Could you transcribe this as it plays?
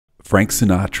Frank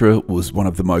Sinatra was one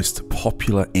of the most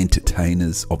popular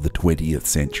entertainers of the 20th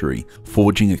century,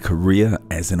 forging a career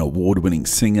as an award-winning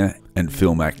singer and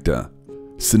film actor.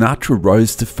 Sinatra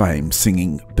rose to fame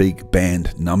singing big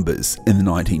band numbers. In the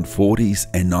 1940s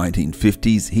and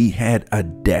 1950s, he had a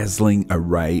dazzling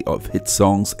array of hit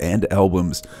songs and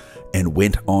albums and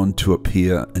went on to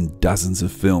appear in dozens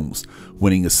of films,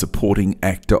 winning a Supporting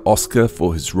Actor Oscar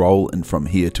for his role in From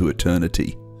Here to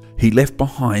Eternity. He left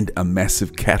behind a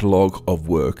massive catalogue of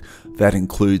work that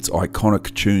includes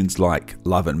iconic tunes like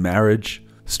Love and Marriage,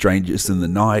 Strangers in the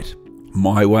Night,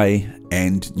 My Way,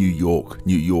 and New York,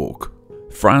 New York.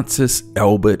 Francis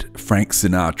Albert Frank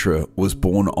Sinatra was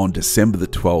born on December the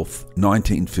 12th,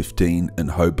 1915 in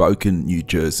Hoboken, New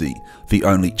Jersey. The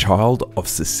only child of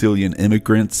Sicilian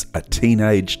immigrants, a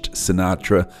teenaged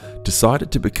Sinatra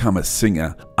decided to become a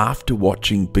singer after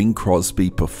watching Bing Crosby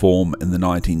perform in the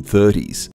 1930s.